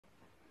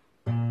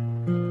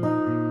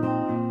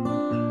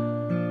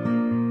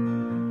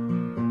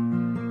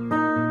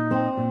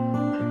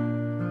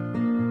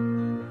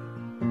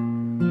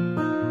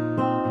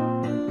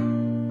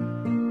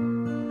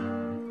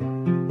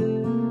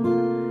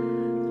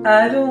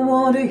I don't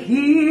want to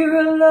hear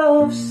a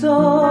love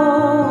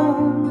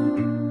song.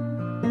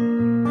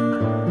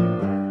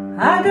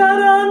 I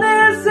got on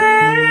this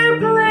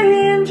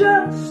airplane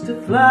just to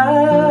fly,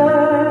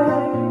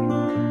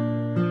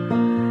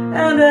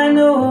 and I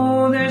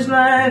know there's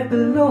life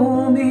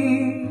below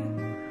me,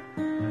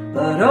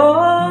 but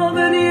all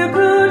that you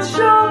could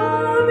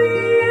show me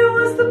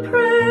was the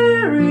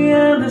prairie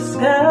and the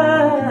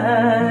sky.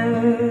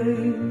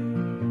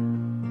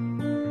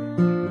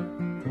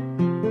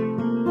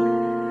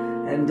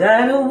 And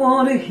I don't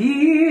want to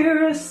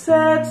hear a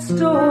sad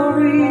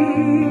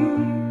story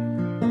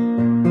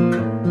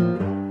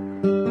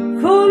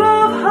full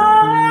of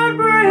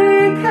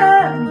heartbreak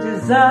and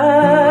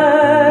desire.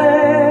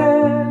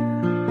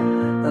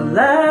 The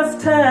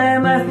last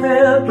time I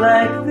felt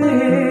like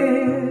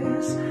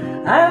this,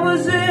 I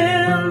was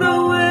in the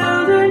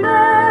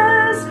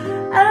wilderness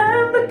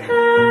and the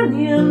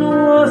canyon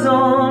was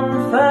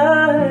on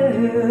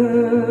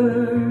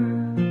fire,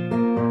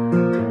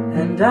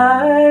 and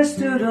I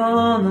stood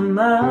on the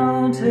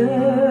mountain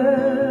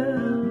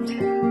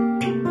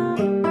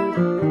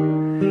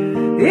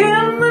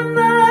in the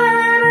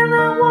night and I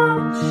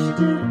watched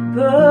it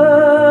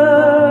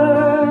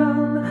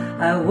burn.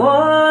 I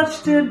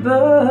watched it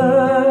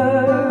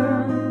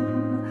burn.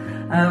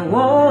 I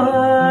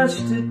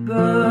watched it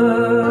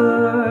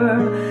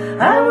burn.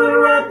 I would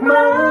rock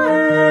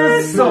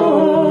my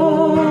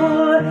soul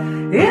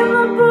in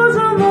the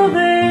bosom of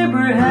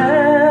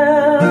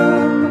Abraham.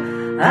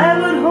 I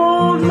would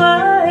hold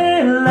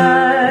my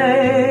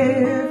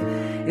life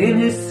in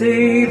his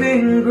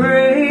saving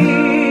grace.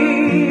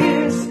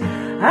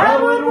 I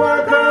would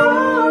walk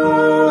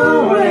all the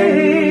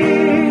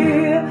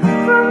way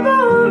from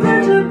Boulder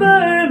to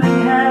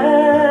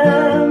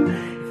Birmingham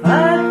if I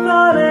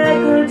thought I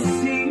could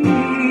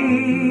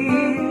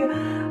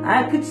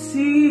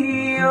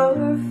see your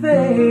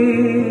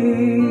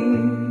face.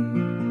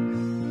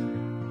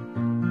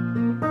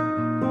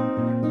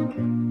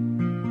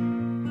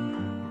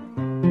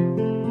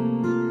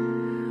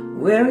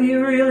 Well,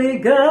 you really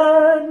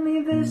got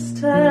me this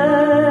time,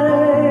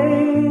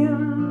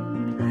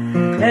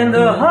 and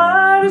the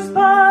hardest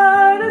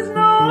part is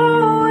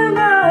knowing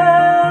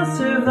I'll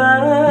survive.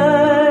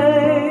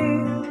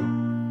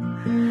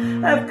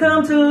 I've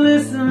come to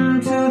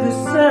listen to the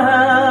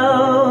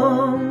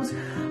sounds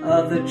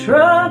of the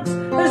trucks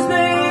as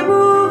they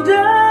move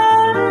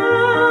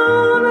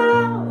down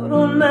out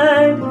on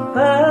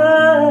 95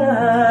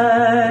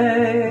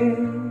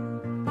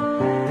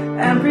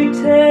 and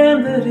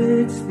pretend that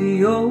it's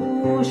the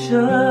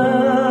ocean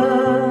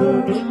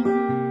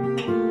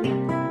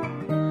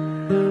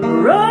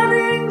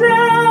running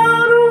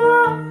down to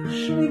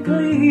wash me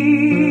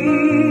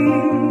clean,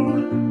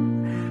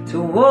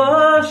 to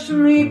wash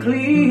me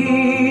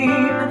clean.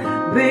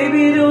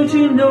 Baby, don't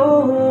you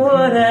know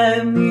what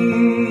I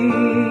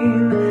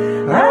mean?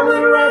 I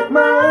would rock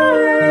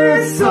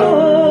my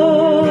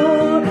soul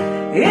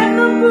in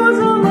the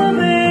bosom of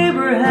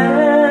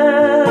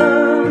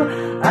Abraham.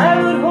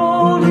 I would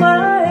hold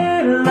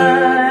my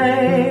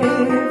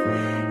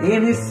life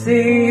in his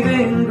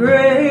saving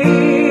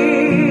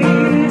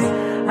grace.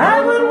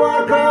 I would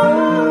walk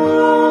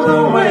all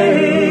the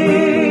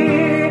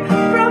way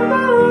from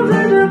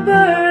Boulder to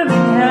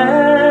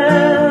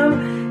Birmingham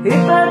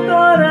if I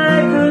thought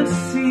I could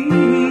see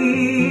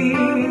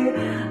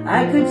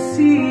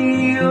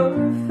your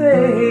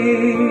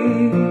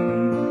face.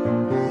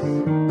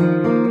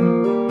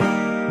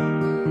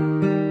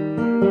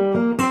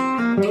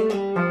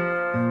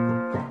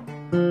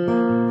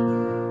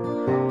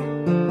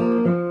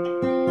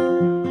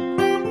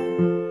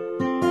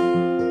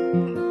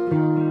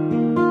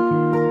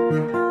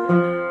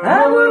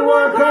 I would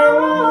walk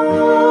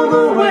all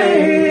the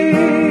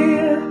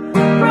way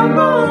from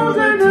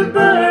Boulder to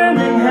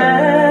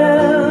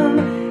Birmingham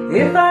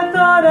if I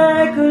thought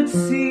I could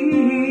see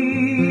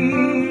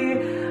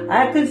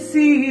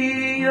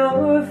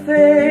your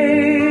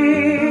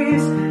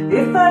face.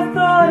 If I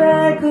thought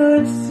I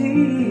could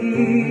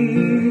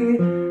see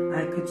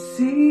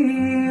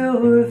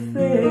your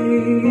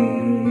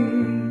face.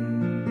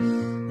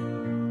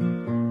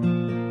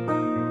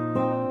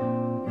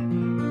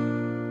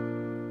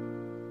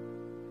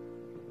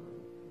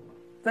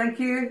 Thank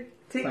you.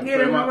 Take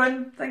care,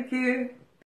 everyone. Thank you.